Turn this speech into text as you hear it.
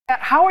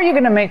How are you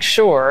going to make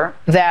sure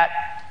that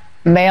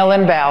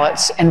mail-in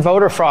ballots and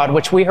voter fraud,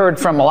 which we heard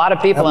from a lot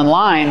of people in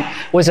line,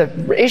 was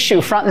an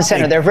issue front and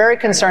center? They're very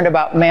concerned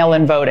about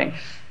mail-in voting.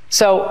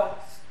 So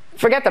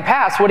forget the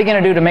past. What are you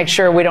going to do to make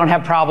sure we don't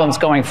have problems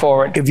going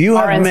forward? If you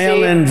have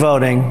mail-in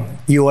voting,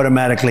 you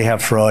automatically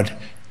have fraud.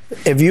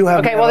 If you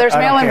have well, there's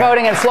mail-in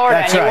voting in Florida,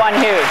 and you won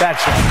huge.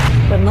 That's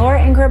right. When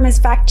Laura Ingraham is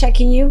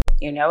fact-checking you,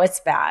 you know it's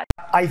bad.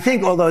 I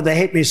think, although they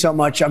hate me so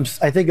much,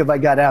 I think if I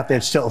got out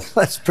there still,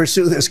 let's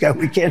pursue this guy.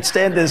 We can't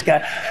stand this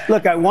guy.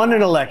 Look, I won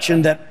an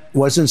election that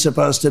wasn't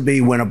supposed to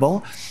be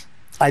winnable.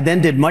 I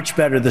then did much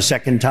better the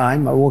second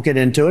time. I won't get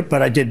into it,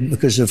 but I did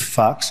because of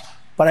Fox.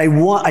 But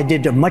I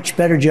did a much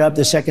better job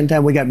the second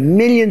time. We got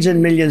millions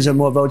and millions of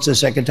more votes the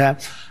second time.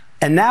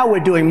 And now we're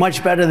doing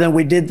much better than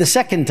we did the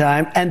second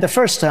time and the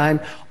first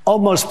time,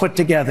 almost put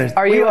together.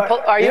 Are you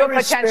a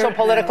potential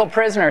political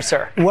prisoner,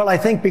 sir? Well, I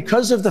think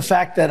because of the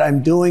fact that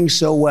I'm doing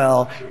so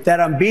well, that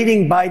I'm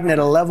beating Biden at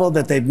a level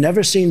that they've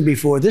never seen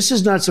before. This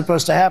is not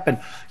supposed to happen.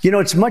 You know,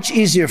 it's much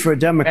easier for a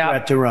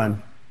Democrat to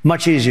run.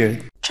 Much easier.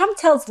 Trump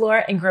tells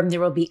Laura Ingraham there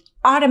will be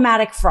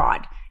automatic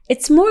fraud.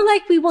 It's more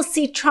like we will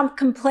see Trump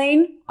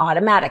complain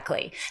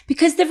automatically,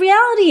 because the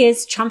reality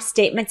is Trump's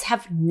statements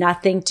have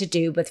nothing to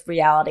do with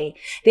reality.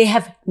 They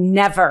have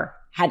never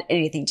had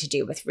anything to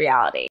do with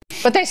reality.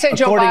 But they say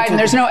Joe Biden,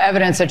 there's no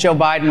evidence that Joe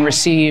Biden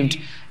received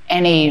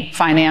any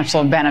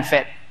financial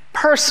benefit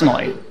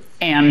personally.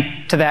 And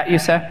to that, you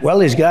say?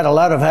 Well, he's got a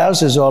lot of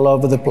houses all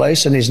over the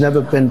place, and he's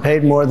never been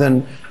paid more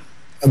than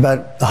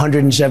about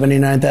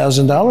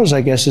 $179,000,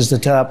 I guess, is the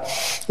top.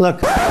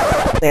 Look.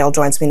 Dale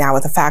joins me now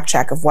with a fact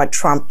check of what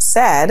Trump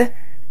said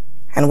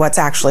and what's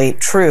actually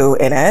true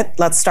in it.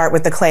 Let's start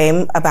with the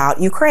claim about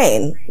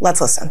Ukraine.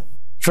 Let's listen.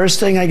 First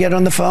thing I get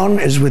on the phone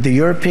is with the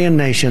European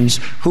nations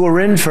who are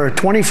in for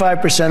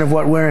 25% of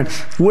what we're in.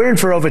 We're in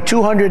for over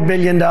 $200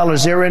 billion.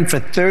 They're in for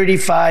 $35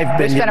 billion.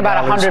 We've spent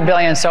about $100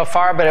 billion so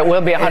far, but it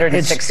will be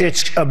 $160.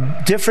 It's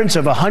a difference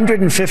of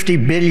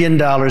 $150 billion.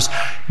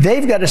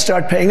 They've got to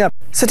start paying up.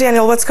 So,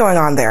 Daniel, what's going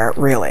on there,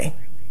 really?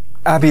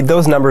 Abby,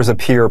 those numbers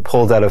appear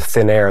pulled out of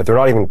thin air. They're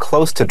not even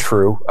close to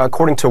true.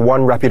 According to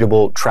one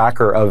reputable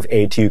tracker of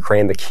aid to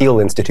Ukraine, the Kiel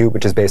Institute,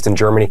 which is based in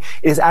Germany,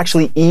 it is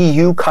actually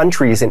EU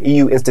countries and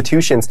EU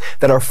institutions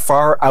that are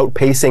far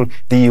outpacing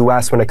the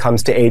U.S. when it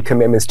comes to aid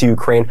commitments to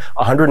Ukraine.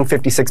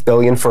 $156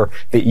 billion for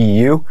the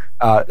EU,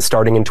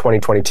 starting in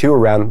 2022,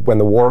 around when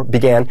the war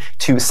began,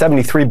 to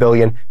 $73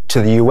 billion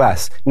to the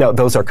U.S. Now,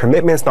 those are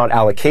commitments, not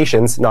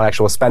allocations, not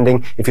actual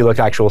spending. If you look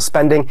at actual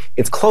spending,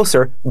 it's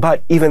closer.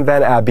 But even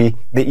then, Abby,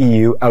 the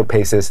EU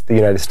outpaces the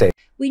United States.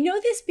 We know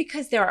this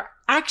because there are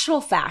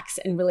actual facts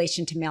in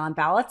relation to mail-in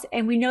ballots.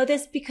 And we know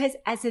this because,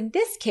 as in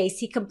this case,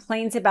 he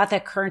complains about the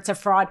occurrence of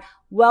fraud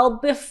well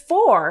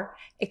before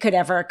it could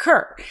ever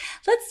occur.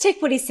 Let's take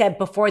what he said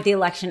before the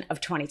election of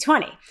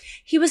 2020.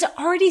 He was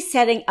already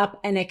setting up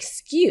an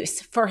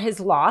excuse for his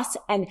loss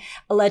and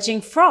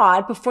alleging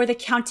fraud before the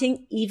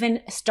counting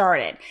even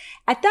started.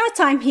 At that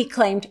time, he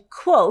claimed,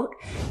 quote,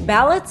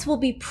 ballots will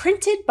be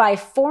printed by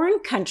foreign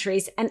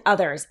countries and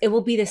others. It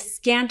will be the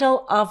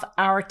scandal of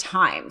our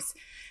times.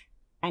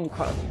 End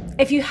quote.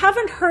 If you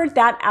haven't heard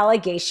that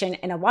allegation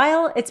in a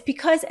while, it's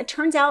because it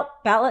turns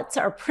out ballots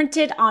are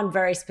printed on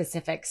very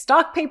specific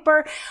stock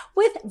paper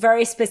with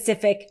very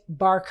specific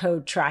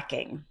barcode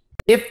tracking.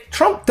 If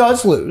Trump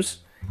does lose,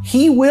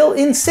 he will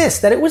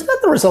insist that it was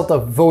not the result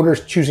of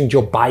voters choosing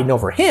Joe Biden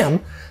over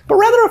him, but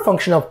rather a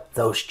function of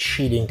those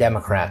cheating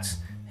Democrats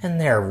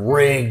and their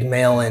rigged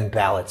mail-in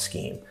ballot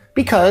scheme.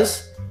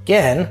 Because,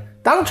 again,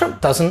 Donald Trump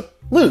doesn't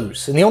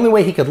lose. And the only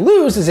way he could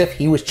lose is if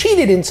he was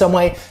cheated in some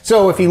way.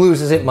 So if he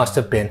loses, it must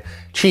have been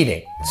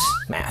cheating.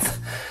 It's math.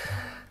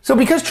 So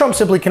because Trump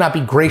simply cannot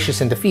be gracious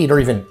in defeat or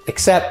even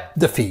accept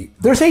defeat,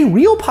 there's a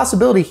real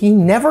possibility he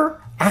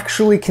never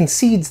actually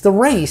concedes the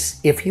race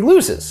if he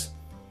loses.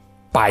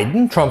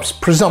 Biden, Trump's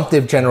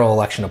presumptive general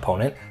election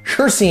opponent,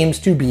 sure seems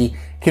to be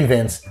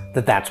convinced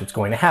that that's what's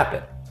going to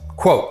happen.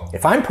 Quote,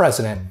 if I'm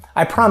president,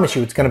 I promise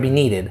you it's going to be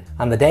needed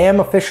on the day I'm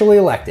officially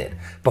elected,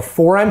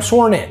 before I'm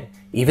sworn in.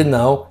 Even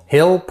though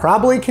he'll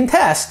probably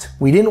contest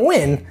we didn't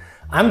win,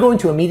 I'm going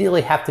to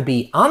immediately have to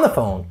be on the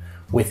phone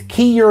with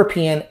key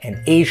European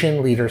and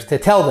Asian leaders to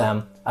tell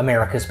them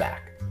America's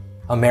back.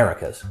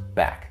 America's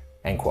back,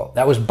 end quote.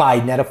 That was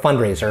Biden at a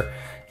fundraiser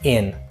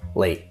in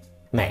late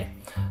May.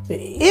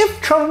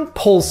 If Trump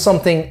pulls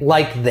something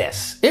like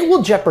this, it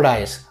will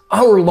jeopardize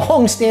our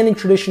long-standing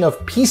tradition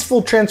of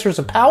peaceful transfers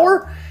of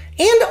power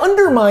and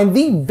undermine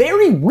the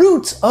very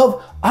roots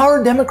of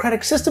our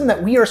democratic system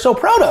that we are so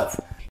proud of.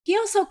 He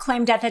also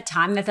claimed at the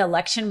time that the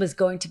election was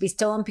going to be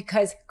stolen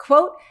because,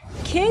 quote,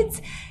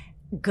 kids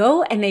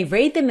go and they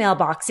raid the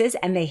mailboxes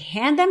and they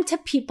hand them to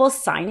people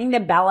signing the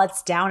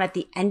ballots down at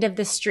the end of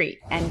the street,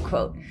 end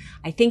quote.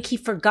 I think he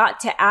forgot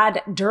to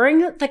add during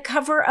the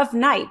cover of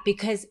night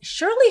because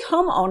surely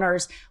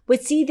homeowners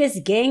would see this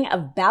gang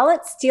of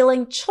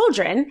ballot-stealing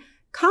children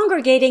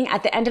congregating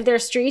at the end of their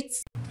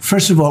streets.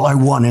 First of all, I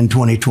won in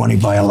 2020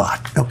 by a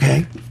lot,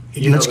 okay?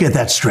 let's get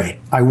that straight.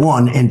 I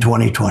won in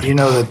 2020. You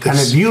know that and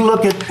if you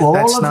look at all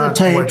of the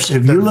tapes,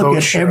 if you look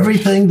at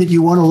everything that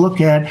you want to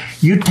look at,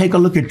 you take a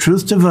look at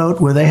Truth to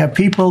Vote, where they have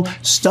people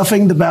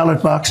stuffing the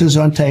ballot boxes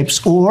on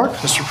tapes, or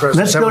Mr. President,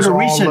 let's go to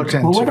recent.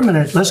 Well, wait a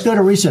minute. Let's go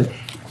to recent.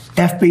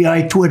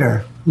 FBI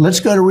Twitter. Let's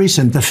go to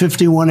recent. The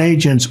 51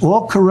 agents,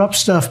 all corrupt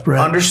stuff, Brett.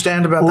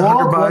 Understand about the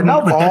Hunter Biden,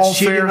 no, but all that's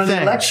cheating fair on the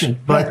things. election.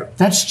 But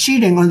that's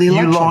cheating on the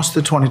election. You lost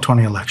the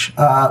 2020 election.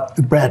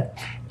 Brett,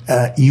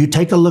 you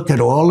take a look at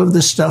all of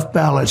the stuff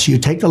ballots. You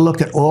take a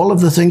look at all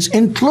of the things,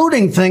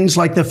 including things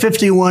like the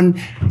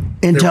 51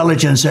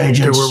 intelligence agents.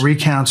 There were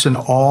recounts in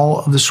all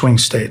of the swing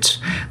states.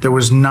 There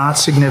was not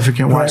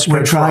significant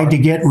widespread We're trying fraud. to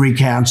get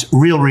recounts,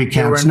 real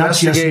recounts, not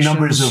just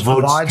numbers of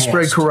votes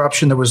widespread cast.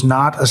 corruption. There was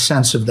not a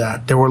sense of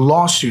that. There were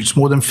lawsuits,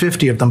 more than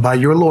 50 of them, by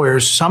your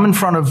lawyers, some in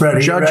front of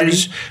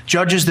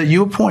judges that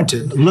you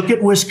appointed. Look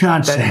at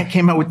Wisconsin. That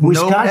came out with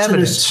no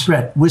evidence.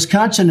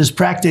 Wisconsin has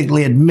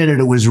practically admitted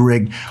it was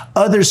rigged.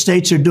 Other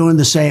states are doing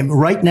the same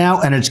right now,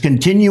 and it's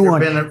continuing.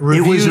 There have been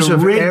reviews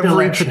of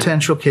every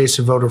potential case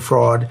of voter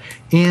fraud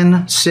in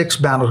 6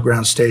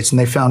 battleground states, and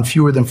they found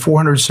fewer than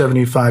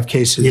 475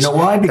 cases. You know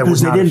why?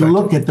 Because they didn't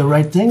look at the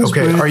right things.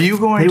 Okay, Brett. are you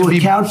going to be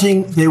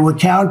counting? They were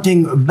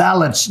counting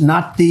ballots,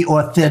 not the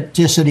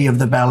authenticity of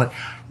the ballot.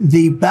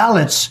 The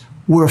ballots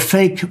were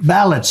fake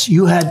ballots.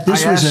 You had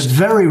this was a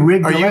very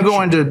rigged election. Are you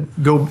going to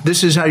go?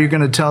 This is how you're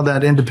going to tell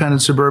that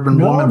independent suburban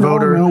woman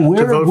voter to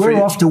vote for you?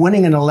 We're off to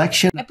winning an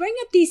election. I bring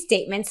up these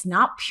statements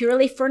not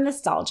purely for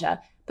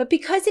nostalgia, but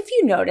because if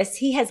you notice,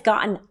 he has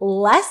gotten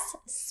less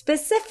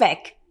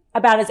specific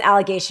about his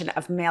allegation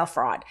of mail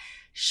fraud.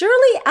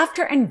 Surely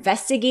after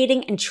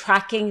investigating and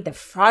tracking the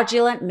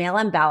fraudulent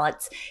mail-in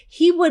ballots,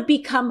 he would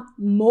become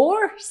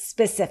more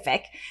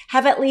specific,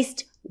 have at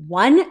least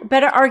one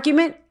better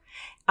argument.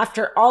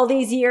 After all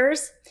these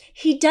years,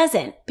 he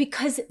doesn't,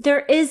 because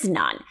there is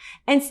none.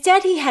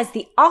 Instead, he has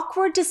the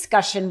awkward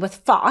discussion with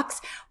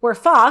Fox, where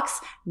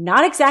Fox,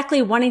 not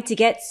exactly wanting to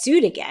get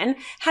sued again,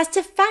 has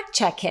to fact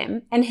check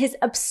him and his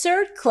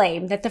absurd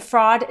claim that the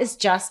fraud is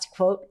just,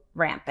 quote,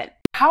 rampant.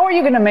 How are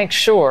you going to make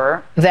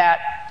sure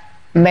that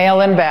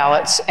mail-in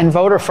ballots and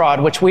voter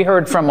fraud, which we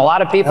heard from a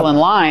lot of people in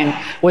line,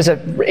 was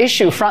an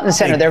issue front and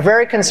center? They're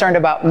very concerned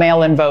about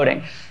mail-in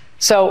voting.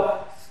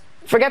 So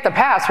forget the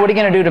past. What are you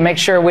going to do to make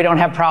sure we don't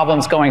have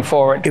problems going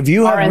forward? If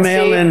you have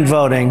mail-in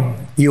voting,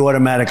 you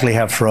automatically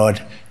have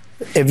fraud.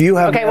 If you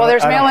have well,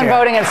 there's mail-in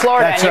voting in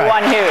Florida, and you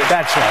won huge.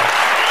 That's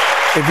right.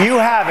 If you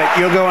have it,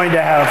 you're going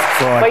to have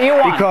fraud. But you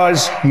won.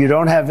 Because you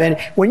don't have any.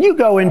 When you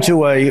go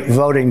into a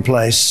voting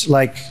place,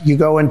 like you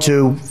go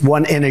into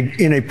one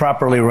in a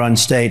properly run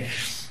state,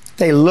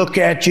 they look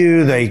at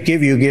you, they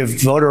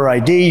give voter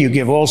ID, you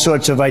give all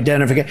sorts of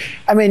identification.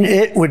 I mean,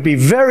 it would be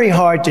very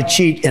hard to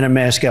cheat in a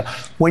mass scale.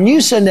 When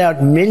you send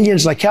out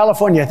millions, like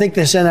California, I think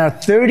they sent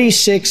out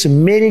 36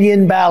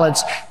 million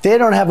ballots. They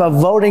don't have a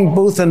voting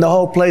booth in the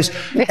whole place.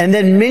 And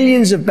then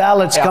millions of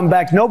ballots come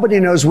back.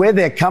 Nobody knows where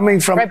they're coming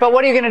from. Right, but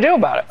what are you going to do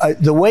about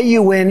it? The way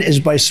you win is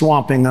by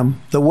swamping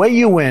them. The way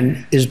you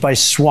win is by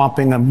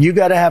swamping them. You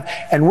got to have,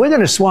 and we're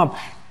going to swamp.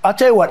 I'll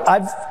tell you what,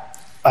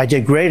 I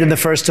did great in the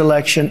first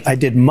election. I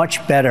did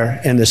much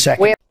better in the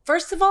second.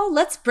 First of all,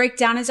 let's break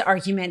down his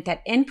argument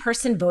that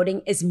in-person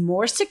voting is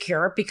more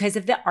secure because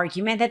of the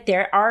argument that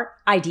there are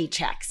ID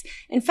checks.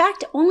 In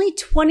fact, only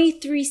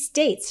 23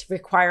 states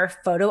require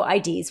photo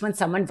IDs when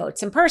someone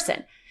votes in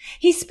person.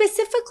 He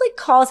specifically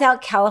calls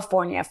out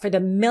California for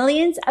the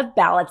millions of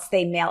ballots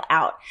they mail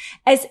out,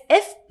 as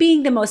if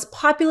being the most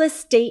populous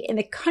state in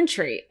the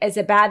country is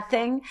a bad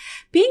thing.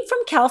 Being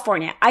from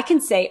California, I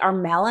can say our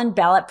mail-in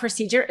ballot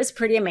procedure is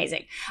pretty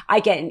amazing.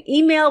 I get an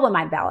email when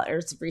my ballot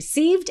is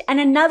received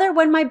and another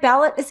when my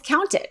ballot is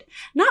counted.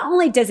 Not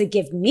only does it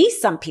give me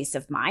some peace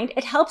of mind,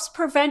 it helps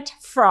prevent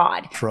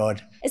fraud.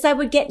 As I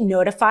would get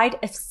notified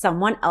if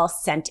someone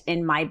else sent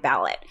in my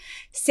ballot.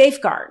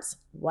 Safeguards.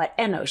 What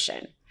an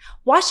ocean.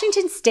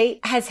 Washington state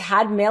has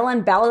had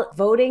mail-in ballot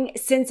voting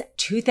since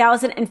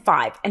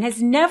 2005 and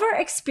has never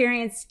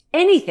experienced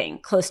anything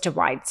close to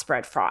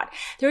widespread fraud.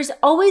 There's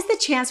always the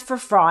chance for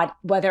fraud,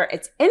 whether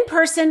it's in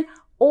person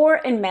or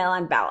in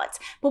mail-in ballots.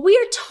 But we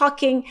are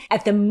talking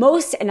at the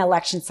most in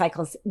election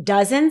cycles,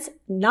 dozens,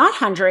 not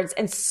hundreds,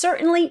 and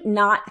certainly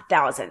not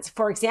thousands.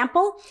 For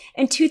example,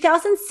 in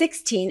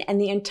 2016, in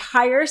the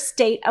entire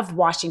state of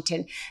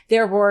Washington,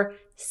 there were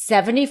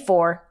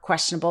 74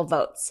 questionable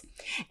votes.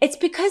 It's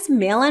because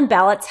mail-in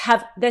ballots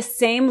have the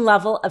same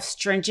level of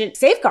stringent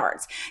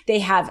safeguards. They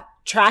have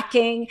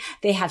tracking,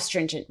 they have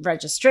stringent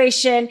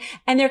registration,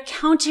 and their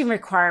counting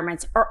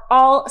requirements are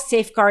all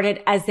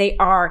safeguarded as they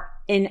are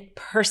in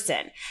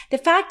person. The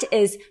fact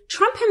is,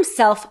 Trump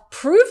himself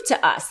proved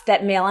to us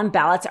that mail-in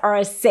ballots are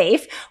as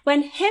safe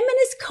when him and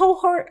his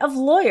cohort of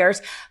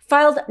lawyers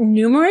filed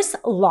numerous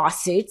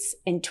lawsuits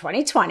in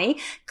 2020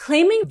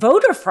 claiming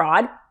voter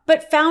fraud,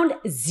 but found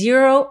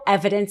zero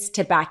evidence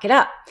to back it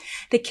up.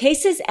 The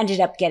cases ended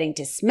up getting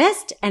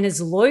dismissed and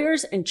his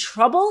lawyers in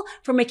trouble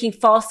for making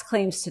false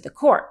claims to the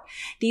court.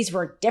 These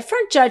were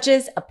different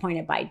judges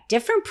appointed by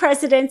different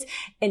presidents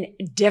in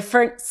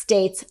different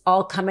states,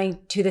 all coming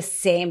to the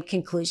same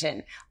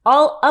conclusion,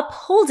 all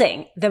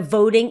upholding the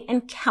voting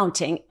and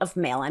counting of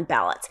mail-in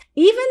ballots.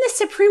 Even the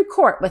Supreme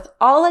Court, with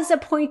all his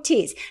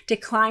appointees,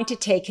 declined to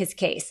take his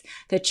case.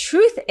 The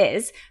truth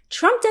is,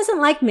 Trump doesn't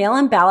like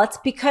mail-in ballots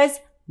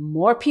because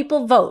more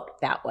people vote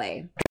that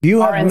way. If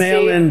you have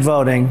mail-in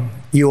voting,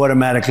 you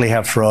automatically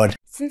have fraud.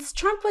 Since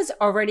Trump was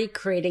already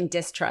creating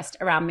distrust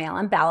around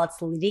mail-in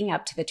ballots leading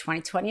up to the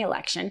 2020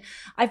 election,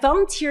 I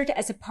volunteered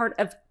as a part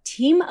of a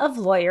team of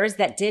lawyers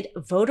that did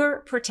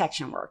voter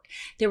protection work.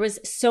 There was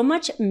so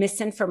much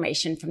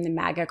misinformation from the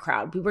MAGA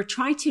crowd. We were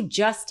trying to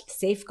just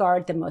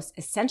safeguard the most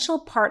essential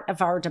part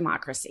of our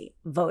democracy,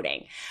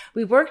 voting.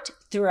 We worked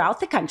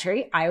throughout the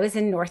country. I was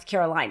in North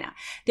Carolina.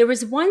 There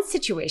was one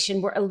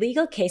situation where a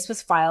legal case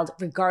was filed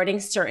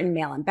regarding certain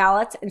mail-in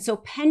ballots, and so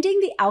pending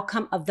the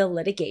outcome of the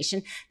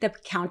litigation, the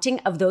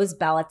counting of those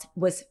ballots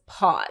was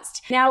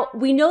paused. Now,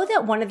 we know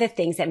that one of the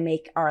things that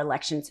make our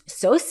elections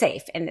so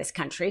safe in this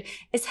country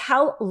is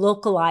how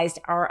localized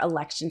our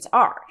elections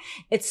are.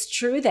 It's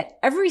true that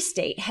every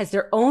state has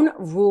their own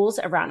rules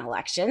around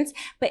elections,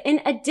 but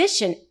in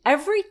addition,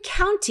 every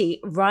county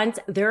runs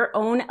their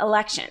own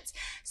elections.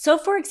 So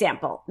for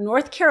example,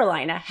 North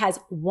Carolina has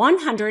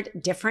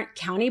 100 different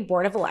county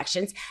board of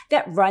elections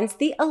that runs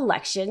the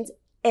elections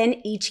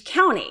in each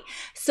county.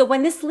 So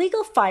when this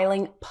legal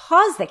filing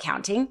paused the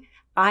counting,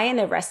 I and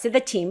the rest of the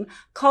team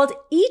called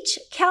each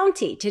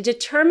county to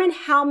determine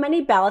how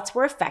many ballots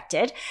were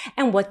affected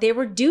and what they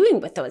were doing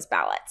with those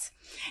ballots.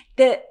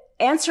 The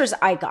answers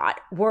I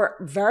got were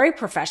very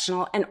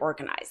professional and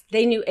organized.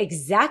 They knew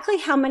exactly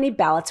how many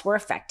ballots were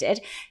affected,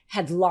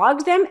 had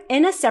logged them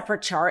in a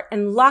separate chart,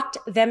 and locked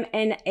them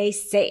in a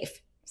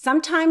safe.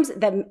 Sometimes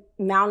the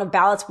amount of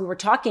ballots we were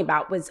talking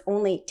about was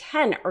only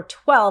 10 or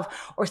 12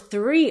 or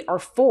 3 or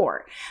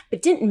 4,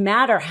 but didn't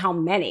matter how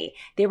many.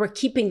 They were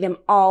keeping them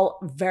all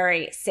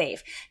very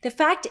safe. The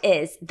fact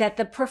is that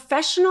the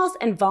professionals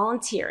and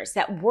volunteers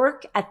that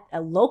work at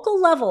a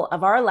local level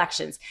of our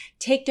elections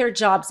take their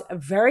jobs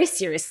very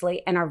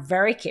seriously and are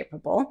very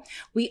capable.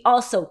 We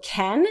also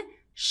can,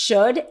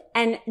 should,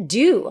 and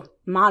do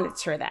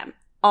monitor them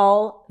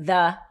all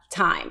the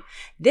time.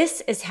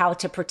 This is how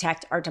to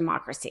protect our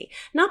democracy.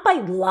 Not by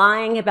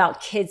lying about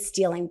kids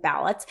stealing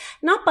ballots,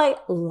 not by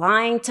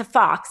lying to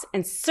Fox,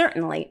 and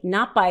certainly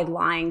not by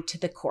lying to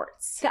the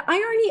courts. The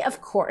irony,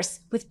 of course,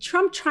 with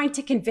Trump trying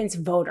to convince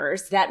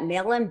voters that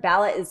mail-in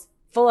ballot is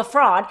full of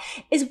fraud,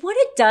 is what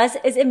it does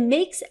is it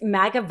makes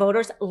MAGA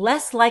voters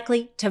less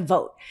likely to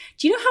vote.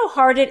 Do you know how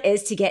hard it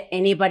is to get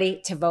anybody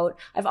to vote?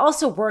 I've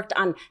also worked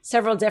on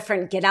several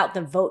different get out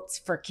the votes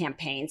for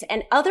campaigns.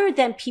 And other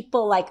than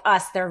people like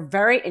us that are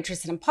very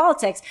interested in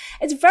politics,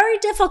 it's very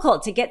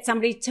difficult to get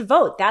somebody to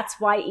vote. That's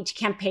why each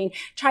campaign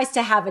tries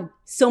to have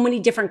so many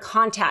different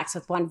contacts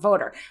with one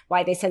voter,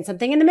 why they send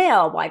something in the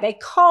mail, why they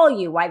call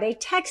you, why they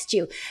text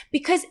you,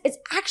 because it's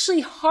actually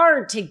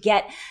hard to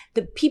get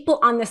the people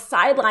on the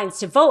sidelines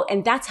to vote,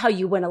 and that's how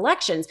you win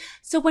elections.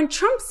 So when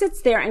Trump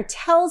sits there and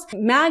tells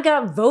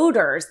MAGA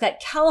voters that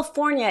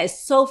California is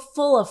so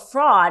full of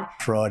fraud,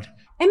 it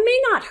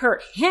may not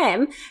hurt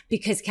him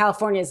because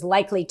California is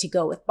likely to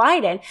go with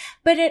Biden,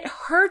 but it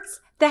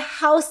hurts the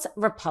House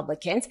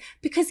Republicans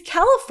because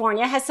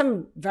California has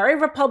some very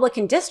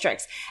Republican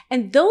districts,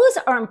 and those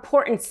are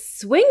important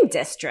swing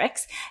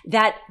districts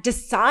that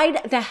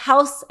decide the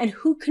House and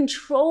who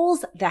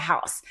controls the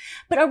House.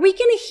 But are we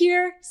going to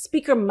hear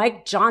Speaker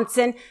Mike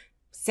Johnson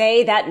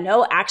say that,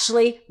 no,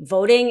 actually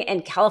voting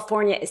in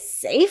California is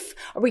safe?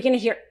 Are we going to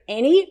hear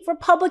any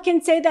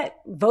Republicans say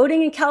that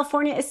voting in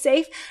California is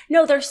safe?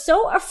 No, they're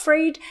so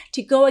afraid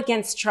to go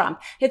against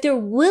Trump that they're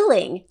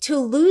willing to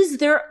lose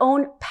their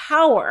own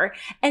power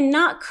and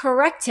not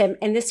correct him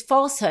in this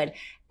falsehood.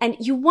 And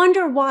you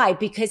wonder why,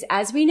 because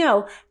as we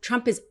know,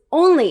 Trump is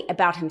only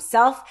about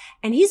himself,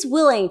 and he's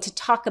willing to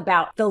talk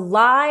about the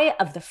lie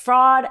of the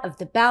fraud of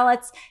the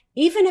ballots,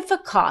 even if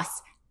it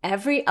costs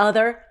every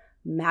other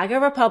MAGA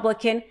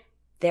Republican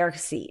their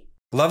seat.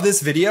 Love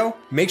this video?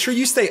 Make sure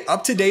you stay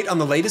up to date on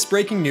the latest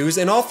breaking news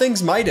and all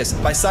things Midas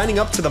by signing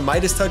up to the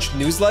MeidasTouch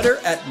newsletter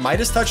at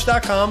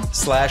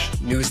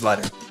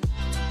MeidasTouch.com/newsletter.